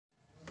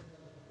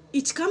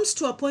it comes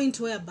to a point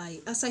whereby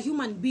as a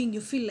human being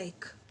you feel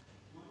like,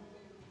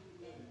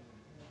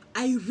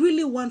 I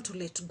really want to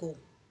let go.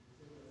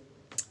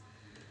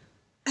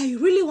 I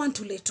really want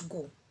to let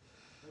go.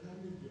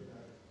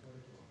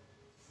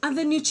 And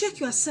then you check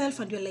yourself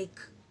and you're like,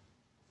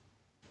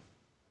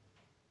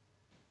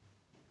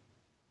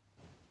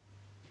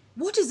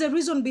 what is the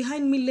reason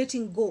behind me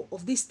letting go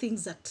of these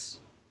things that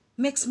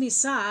makes me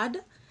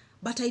sad,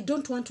 but I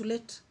don't want to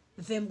let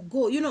them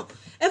go? You know,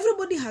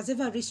 everybody has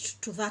ever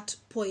reached to that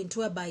point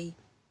whereby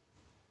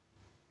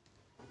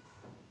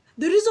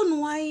the reason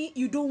why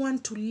you don't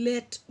want to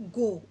let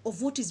go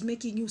of what is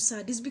making you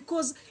sad is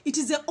because it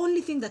is the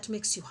only thing that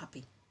makes you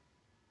happy.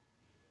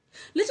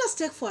 Let us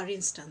take for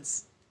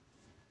instance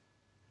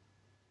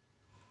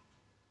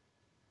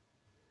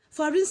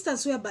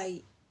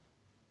whereby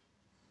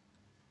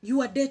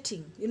you are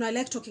dating. You know, I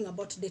like talking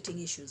about dating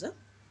issues.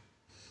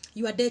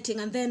 You are dating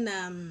and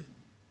then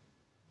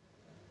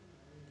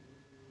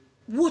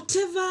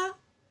whatever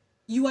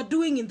you are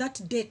doing in that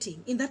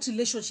dating, in that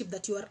relationship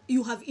that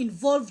you have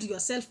involved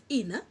yourself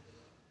in,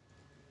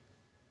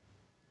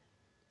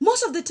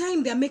 most of the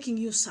time they are making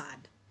you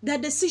sad. The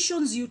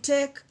decisions you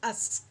take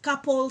as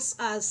couples,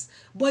 as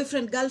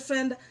boyfriend,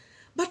 girlfriend,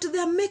 but they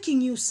are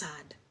making you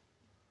sad.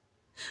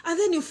 And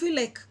then you feel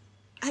like,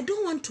 I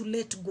don't want to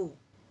let go.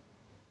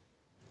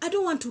 I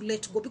don't want to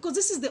let go because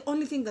this is the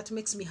only thing that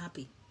makes me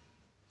happy.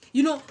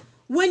 You know,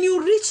 when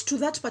you reach to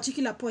that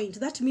particular point,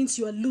 that means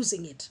you are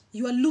losing it.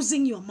 You are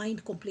losing your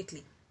mind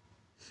completely.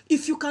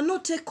 If you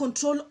cannot take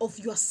control of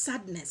your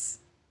sadness,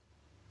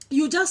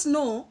 you just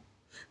know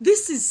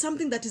this is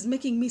something that is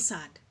making me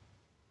sad.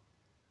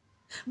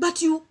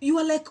 But you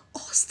are like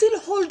still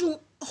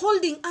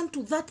holding on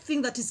to that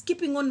thing that is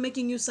keeping on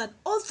making you sad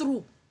all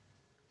through.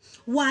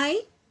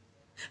 Why?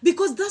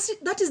 Because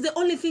that is the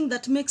only thing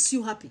that makes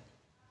you happy.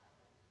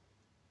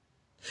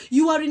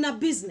 You are in a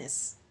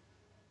business.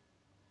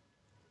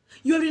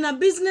 You are in a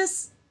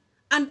business,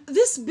 and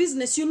this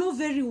business, you know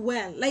very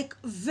well, like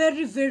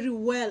very, very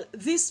well,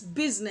 this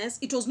business,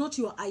 it was not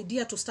your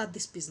idea to start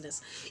this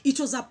business. It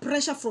was a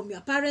pressure from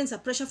your parents, a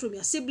pressure from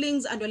your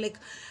siblings, and you're like,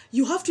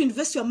 you have to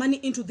invest your money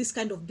into this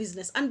kind of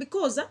business. And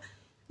because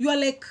you are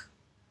like,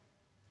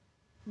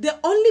 the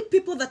only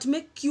people that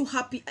make you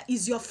happy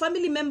is your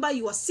family member,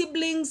 your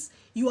siblings,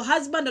 your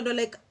husband, and you're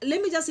like, let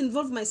me just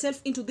involve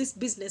myself into this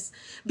business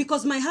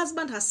because my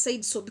husband has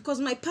said so, because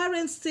my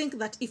parents think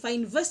that if I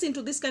invest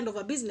into this kind of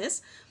a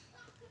business,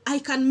 I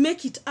can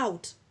make it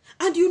out.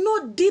 And you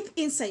know deep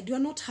inside, you are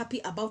not happy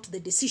about the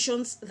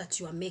decisions that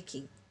you are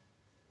making.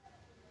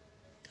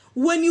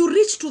 When you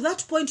reach to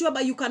that point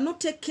whereby you cannot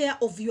take care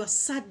of your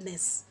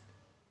sadness,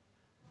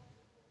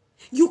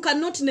 you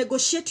cannot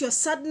negotiate your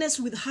sadness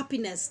with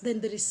happiness,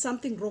 then there is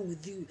something wrong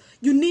with you.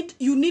 You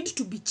need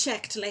to be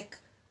checked. Like,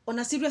 on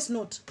a serious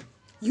note,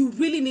 you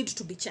really need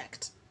to be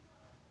checked.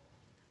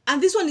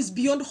 And this one is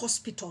beyond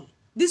hospital.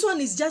 This one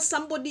is just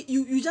somebody,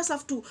 you just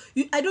have to,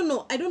 I don't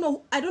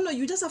know,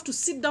 you just have to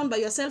sit down by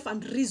yourself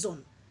and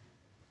reason.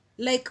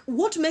 Like,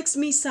 what makes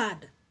me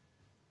sad?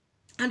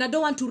 And I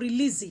don't want to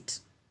release it.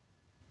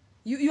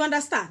 You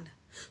understand?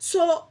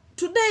 So,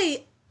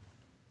 today,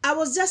 I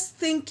was just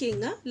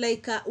thinking,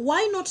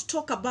 why not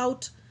talk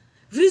about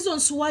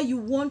reasons why you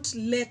won't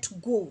let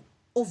go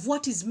of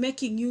what is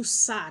making you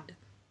sad?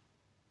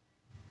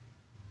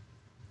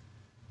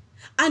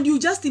 And you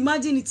just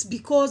imagine it's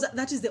because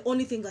that is the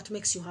only thing that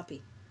makes you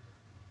happy.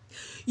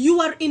 You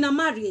are in a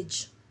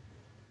marriage.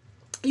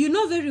 You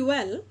know very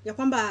well, ya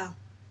kwamba,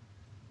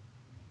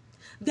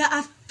 there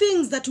are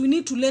things that we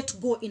need to let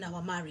go in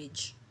our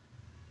marriage.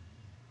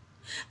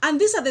 And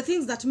these are the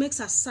things that makes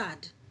us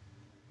sad.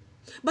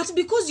 But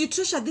because you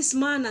treasure this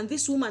man and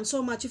this woman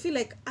so much, you feel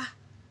like,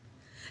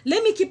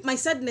 let me keep my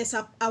sadness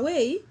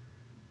away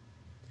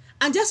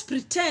and just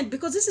pretend,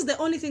 because this is the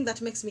only thing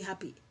that makes me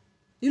happy.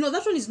 You know,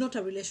 that one is not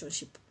a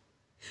relationship.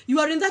 You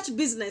are in that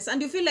business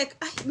and you feel like,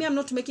 I'm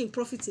not making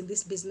profits in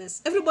this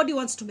business. Everybody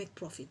wants to make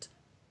profit.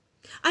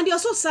 And you're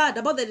so sad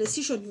about the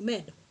decision you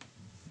made.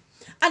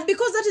 And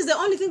because that is the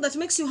only thing that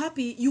makes you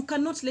happy, you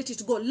cannot let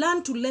it go.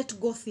 Learn to let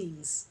go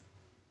things.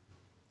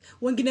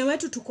 Wengine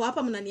wetu tuko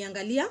hapa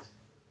mnaniangalia.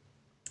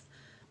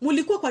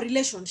 Mulikuwa kwa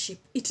relationship.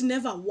 It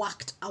never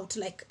worked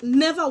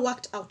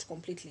out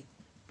completely.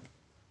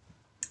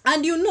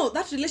 And you know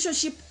that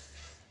relationship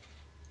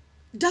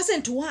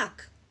doesn't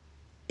work.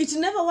 It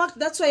never worked.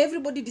 That's why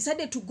everybody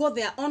decided to go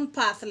their own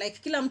path. Like,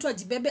 kila mtu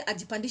ajibebe,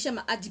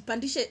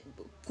 ajipandishe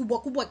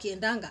kubwa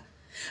kiendanga.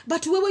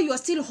 But wewe, you are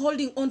still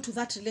holding on to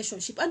that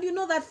relationship. And you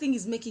know that thing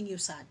is making you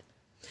sad.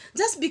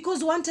 Just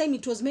because one time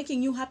it was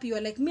making you happy, you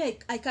are like, me,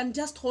 I can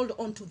just hold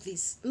on to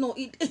this. No,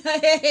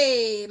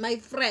 hey, my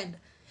friend,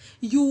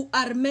 you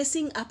are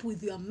messing up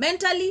with your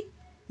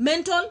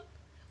mental,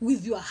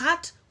 with your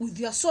heart, with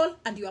your soul,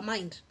 and your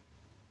mind.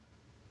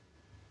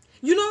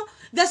 You know,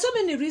 there are so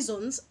many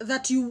reasons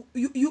that you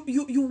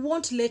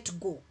won't let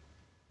go.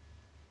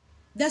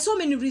 There are so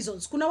many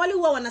reasons. Kuna wale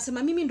huwa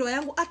wanasema mimi ndoa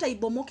yangu hata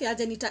ibomoke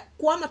aje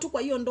nitakwama tu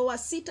kwa hiyo ndoa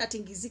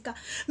sitatingizika.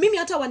 Mimi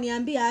hata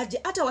waniambia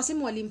aje, hata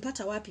waseme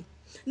walimpata wapi.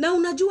 Na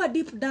unajua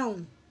deep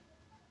down,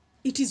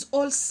 it is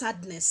all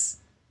sadness.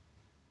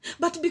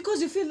 But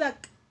because you feel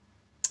like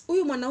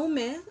huyu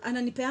mwanaume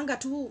ananipeanga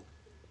tu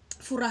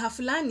furaha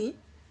fulani,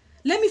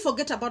 let me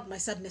forget about my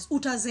sadness.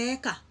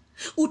 Utazeeka.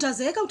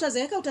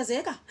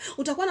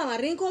 Utakuwa na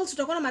wrinkles,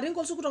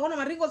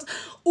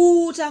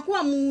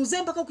 utakuwa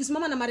mzee mpaka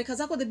ukisimama na marika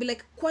zako, they be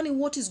like, kwani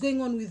what is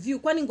going on with you?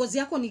 Kwani ngozi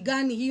yako ni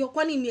gani hiyo?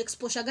 Kwani ni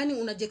exposure gani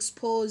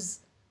unajiexpose?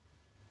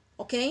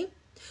 Okay?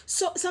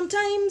 So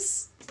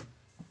sometimes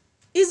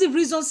easy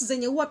reasons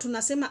zenye huwa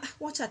tunasema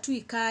wacha tu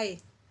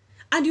ikae,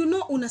 and you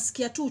know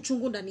unasikia tu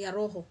uchungu ndani ya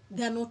roho,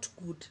 they are not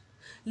good.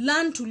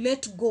 Learn to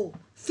let go.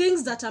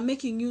 Things that are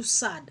making you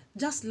sad,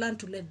 just learn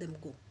to let them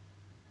go.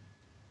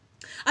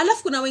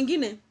 Alafu kuna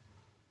wengine,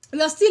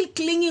 you are still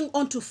clinging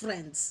on to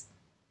friends.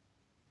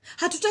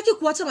 Hatutaki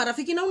kuacha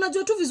marafiki, na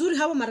unajua tu vizuri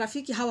hawa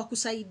marafiki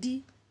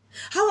hawakusaidii.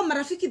 Hawa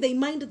marafiki, they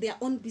mind their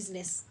own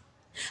business.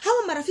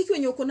 Hawa marafiki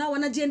wenye uko nao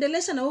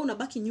wanajiendelesha na wewe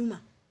unabaki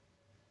nyuma.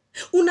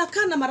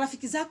 Unakaa na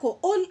marafiki zako,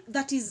 all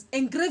that is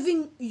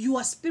engraving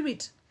your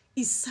spirit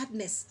is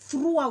sadness.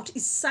 Throughout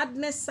is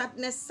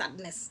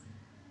sadness.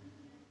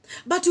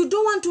 But you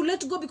don't want to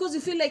let go because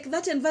you feel like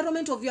that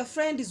environment of your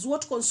friend is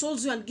what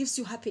consoles you and gives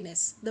you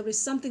happiness. There is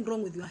something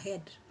wrong with your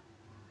head.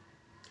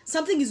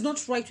 Something is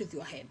not right with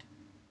your head.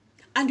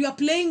 And you are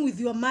playing with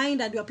your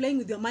mind, and you are playing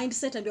with your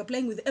mindset, and you are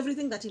playing with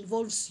everything that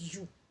involves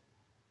you.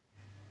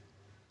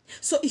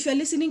 So if you are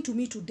listening to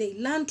me today,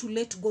 learn to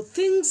let go.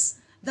 Things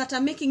that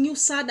are making you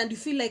sad and you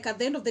feel like at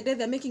the end of the day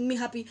they are making me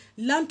happy,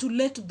 learn to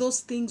let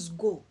those things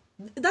go.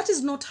 That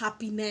is not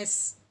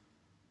happiness.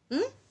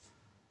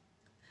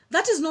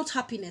 That is not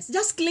happiness.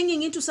 Just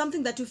clinging into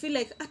something that you feel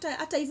like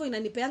hata hivyo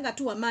inanipeanga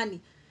tu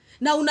amani,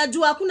 na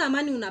unajua hakuna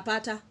amani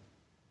unapata.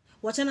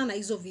 Wachana na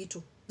hizo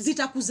vitu.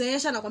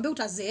 Zitakuzeesha, na kwambia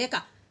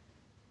utazeeka.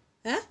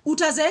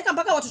 Utazeeka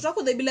mpaka watoto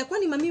wako they be like,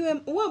 kwani mami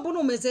wewe mbona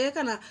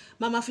umezeeka na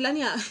mama fulani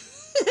ya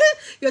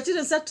your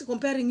children start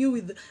comparing you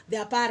with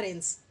their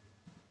parents.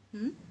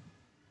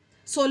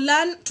 So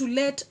learn to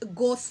let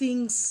go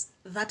things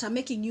that are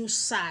making you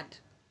sad.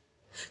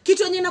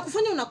 Kitu yenye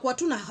nakufanya unakuwa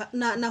tu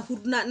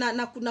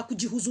na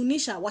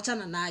kujihuzunisha,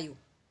 wachana nayo.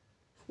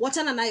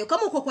 Wachana nayo.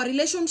 Kama uko kwa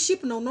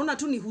relationship na unaona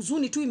tu ni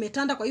huzuni tu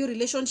imetanda kwa hiyo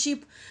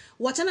relationship,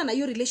 wachana na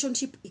hiyo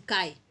relationship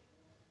ikae.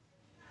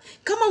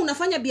 Kama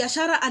unafanya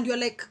biashara and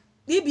you're like,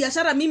 hii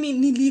biashara mimi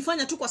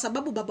nilifanya tu kwa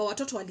sababu baba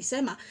watoto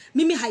walisema,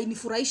 mimi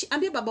hainifurahishi,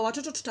 ambia baba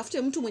watoto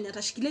tutafute mtu mwenye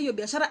atashikilia hiyo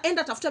biashara,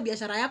 enda tafuta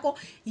biashara yako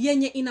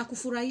yenye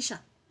inakufurahisha.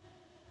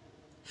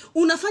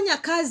 Unafanya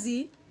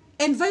kazi,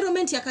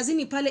 environment ya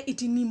kazini pale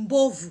iti ni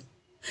mbovu,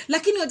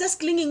 lakini you're just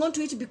clinging on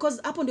to it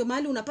because hapo ndio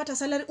mahali unapata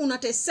salary,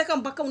 unateseka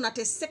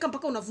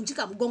mpaka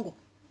unavunjika mgongo.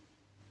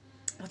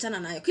 Wachana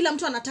nayo. Kila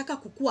mtu anataka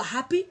kukua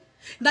happy,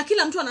 na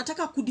kila mtu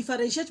anataka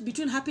kudifferentiate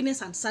between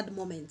happiness and sad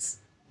moments.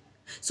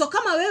 So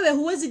kama wewe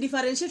huwezi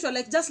differentiate, you're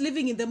like just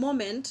living in the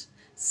moment,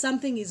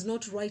 something is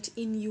not right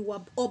in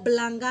your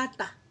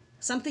oblongata.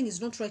 Something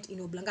is not right in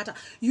your oblongata.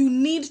 You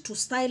need to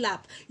style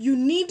up. You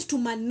need to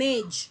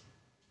manage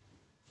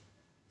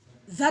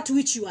that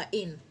which you are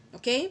in.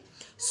 Okay?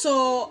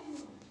 So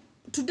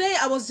today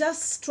I was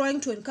just trying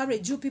to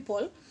encourage you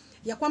people,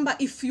 ya kwamba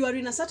if you are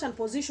in a certain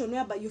position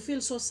whereby you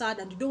feel so sad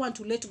and you don't want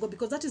to let go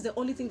because that is the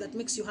only thing that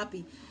makes you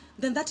happy,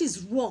 then that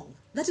is wrong.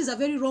 That is a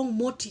very wrong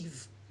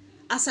motive.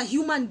 As a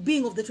human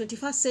being of the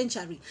 21st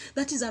century,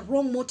 that is a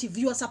wrong motive.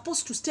 You are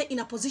supposed to stay in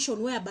a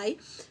position whereby,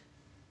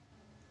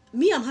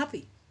 me, I'm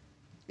happy.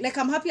 Like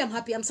I'm happy.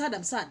 I'm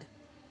sad.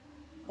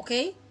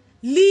 Okay?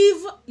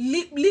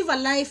 Live a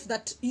life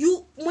that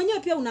you mwenyewe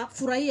pia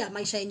unafurahia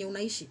maisha yenye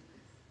unaishi,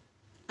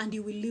 and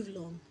you will live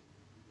long.